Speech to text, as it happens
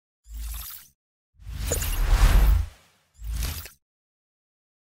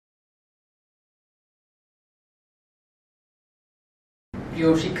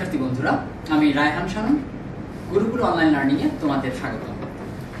প্রিয় শিক্ষার্থী বন্ধুরা, আমি রায়হান শানু, গুরুকুল অনলাইন লার্নিং এ তোমাদের স্বাগত।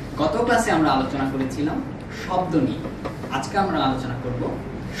 গত ক্লাসে আমরা আলোচনা করেছিলাম শব্দ নিয়ে। আজকে আমরা আলোচনা করব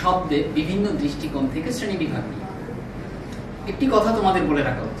শব্দের বিভিন্ন দৃষ্টিকোণ থেকে শ্রেণীবিভাগ নিয়ে। একটি কথা তোমাদের বলে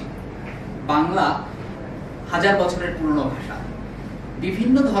রাখা উচিত, বাংলা হাজার বছরের পুরনো ভাষা।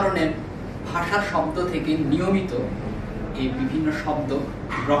 বিভিন্ন ধরনের ভাষার শব্দ থেকে নিয়মিত এই বিভিন্ন শব্দ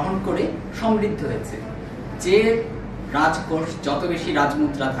গ্রহণ করে সমৃদ্ধ হয়েছে। যে রাজকোষ যত বেশি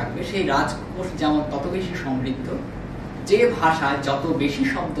রাজমুদ্রা থাকবে, সেই রাজকোষ যেমন তত বেশি সমৃদ্ধ। যে ভাষায় যত বেশি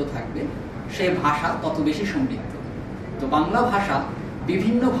শব্দ থাকবে, সে ভাষা তত বেশি সমৃদ্ধ। তো বাংলা ভাষা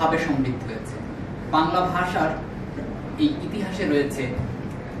বিভিন্নভাবে সমৃদ্ধ হয়েছে। বাংলা ভাষার এই ইতিহাসে রয়েছে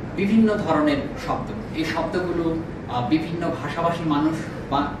বিভিন্ন ধরনের শব্দ। এই শব্দগুলো বিভিন্ন ভাষাভাষী মানুষ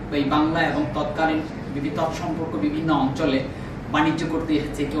এই বাংলা এবং তৎকালীন তৎসম্পর্ক বিভিন্ন অঞ্চলে বাণিজ্য করতে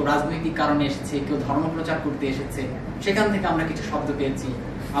এসেছে, কেউ রাজনৈতিক কারণে এসেছে, কেউ ধর্মপ্রচার করতে এসেছে, সেখান থেকে আমরা কিছু শব্দ পেয়েছি।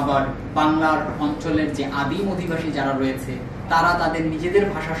 আবার বাংলার অঞ্চলের যে আদিম অধিবাসী যারা রয়েছে, তারা তাদের নিজেদের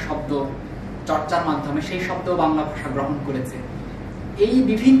ভাষার শব্দ চর্চার মাধ্যমে সেই শব্দ বাংলা ভাষা গ্রহণ করেছে। এই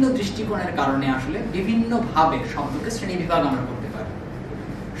বিভিন্ন দৃষ্টিকোণের কারণে আসলে বিভিন্নভাবে শব্দকে শ্রেণীবিভাগ আমরা করতে পারি।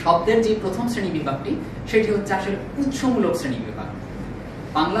 শব্দের যে প্রথম শ্রেণীবিভাগটি, সেটি হচ্ছে আসলে উৎসমূলক শ্রেণীবিভাগ।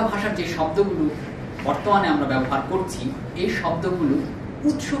 বাংলা ভাষার যে শব্দগুলো বর্তমানে আমরা ব্যবহার করছি, এই শব্দগুলো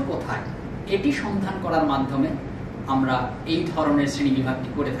উৎস কোথায় এটি সন্ধান করার মাধ্যমে আমরা এই ধরনের শ্রেণীবিভাগটি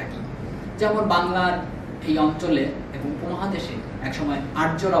করে থাকি। যেমন বাংলার এই অঞ্চলে এবং উপমহাদেশে একসময়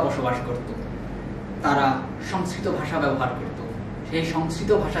আর্যরা বসবাস করত। তারা সংস্কৃত ভাষা ব্যবহার করত। সেই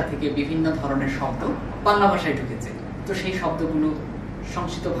সংস্কৃত ভাষা থেকে বিভিন্ন ধরনের শব্দ বাংলা ভাষায় ঢুকেছে। তো সেই শব্দগুলো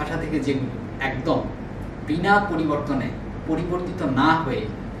সংস্কৃত ভাষা থেকে যেগুলো একদম বিনা পরিবর্তনে পরিবর্তিত না হয়ে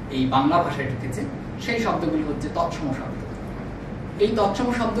এই বাংলা ভাষায় ঢুকেছে, সেই শব্দগুলি হচ্ছে তৎসম শব্দ। এই তৎসম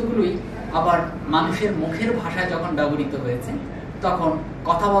শব্দগুলোই আবার মানুষের মুখের ভাষায় যখন ব্যবহৃত হয়েছে, তখন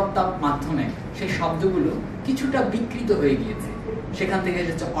কথাবার্তার মাধ্যমে সেই শব্দগুলো কিছুটা বিকৃত হয়ে গিয়েছে। সেখান থেকে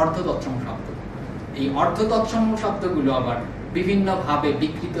এসেছে অর্ধ তৎসম শব্দ। এই অর্ধ তৎসম শব্দগুলো আবার বিভিন্নভাবে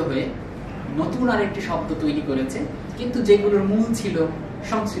বিকৃত হয়ে নতুন আরেকটি শব্দ তৈরি করেছে, কিন্তু যেগুলোর মূল ছিল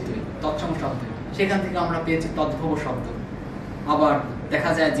সংস্কৃতই, তৎসম শব্দ। সেখান থেকে আমরা পেয়েছি তদ্ভব শব্দ। আবার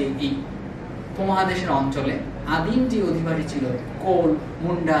দেখা যায় যে এই উপমহাদেশের অঞ্চলে আদিম যে অধিবাসী ছিল, কোল,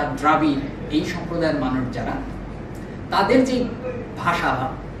 মুন্ডা, দ্রাবিড়, এই সম্প্রদায়ের মানুষ যারা, তাদের যে ভাষা,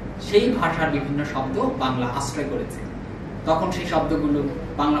 সেই ভাষার বিভিন্ন শব্দ বাংলা আশ্রয় করেছে। তখন সেই শব্দগুলো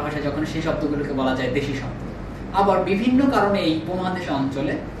বাংলা ভাষায় যখন সেই শব্দগুলোকে বলা যায় দেশি শব্দ। আবার বিভিন্ন কারণে এই উপমহাদেশ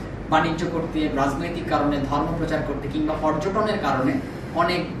অঞ্চলে বাণিজ্য করতে, রাজনৈতিক কারণে, ধর্ম প্রচার করতে কিংবা পর্যটনের কারণে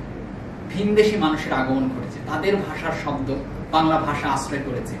অনেক ভিনদেশী মানুষের আগমন ঘটেছে। তাদের ভাষার শব্দ বাংলা ভাষা আশ্রয়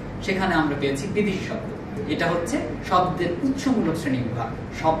করেছে। সেখানে আমরা পেয়েছি বিদেশি শব্দ। এটা হচ্ছে শব্দের উৎসমূলক শ্রেণীবিভাগ।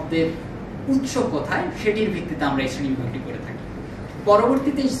 শব্দের উৎস কোথায় সেটির ভিত্তিতে আমরা এই শ্রেণীবিভাগটি করে থাকি।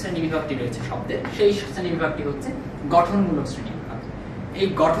 পরবর্তীতে যে শ্রেণীবিভাগটি রয়েছে শব্দের, সেই শ্রেণীবিভাগটি হচ্ছে গঠনমূলক শ্রেণীবিভাগ। এই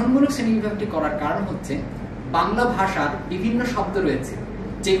গঠনমূলক শ্রেণীবিভাগটি করার কারণ হচ্ছে বাংলা ভাষার বিভিন্ন শব্দ রয়েছে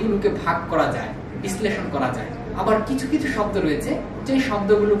যেগুলোকে ভাগ করা যায়, বিশ্লেষণ করা যায়। আবার কিছু কিছু শব্দ রয়েছে যে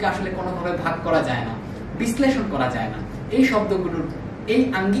শব্দগুলোকে আসলে কোনোভাবে ভাগ করা যায় না, বিশ্লেষণ করা যায় না। এই শব্দগুলোর এই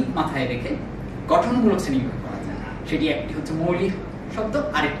আঙ্গিক মাথায় রেখে গঠনমূলক শ্রেণীবিভাগ করা যায়। সেটি একটি হচ্ছে মৌলিক শব্দ,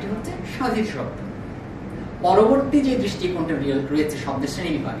 আরেকটি হচ্ছে সাধিত শব্দ। পরবর্তী যে দৃষ্টিকোণটা রয়েছে শব্দের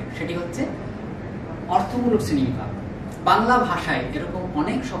শ্রেণীবিভাগের, সেটি হচ্ছে অর্থমূলক শ্রেণীবিভাগ। বাংলা ভাষায় এরকম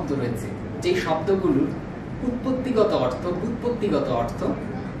অনেক শব্দ রয়েছে যে শব্দগুলোর উৎপত্তিগত অর্থ, ব্যুৎপত্তিগত অর্থ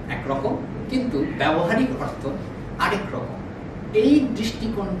একরকম, কিন্তু ব্যবহারিক অর্থ আরেক রকম। এই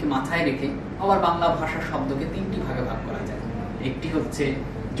দৃষ্টিকোণকে মাথায় রেখে আবার বাংলা ভাষার শব্দকে তিনটি ভাগে ভাগ করা যায়। একটি হচ্ছে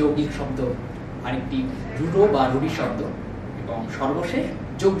যৌগিক শব্দ, আরেকটি রূঢ় বা রূঢ়ি শব্দ, এবং সর্বশেষ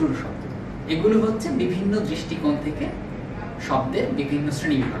যোগরূঢ় শব্দ। এগুলো হচ্ছে বিভিন্ন দৃষ্টিকোণ থেকে শব্দের বিভিন্ন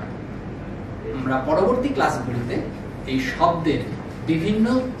শ্রেণীবিভাগ। আমরা পরবর্তী ক্লাসগুলিতে এই শব্দের বিভিন্ন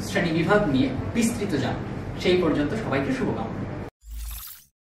শ্রেণীবিভাগ নিয়ে বিস্তৃত জানব। সেই পর্যন্ত সবাইকে শুভকামনা।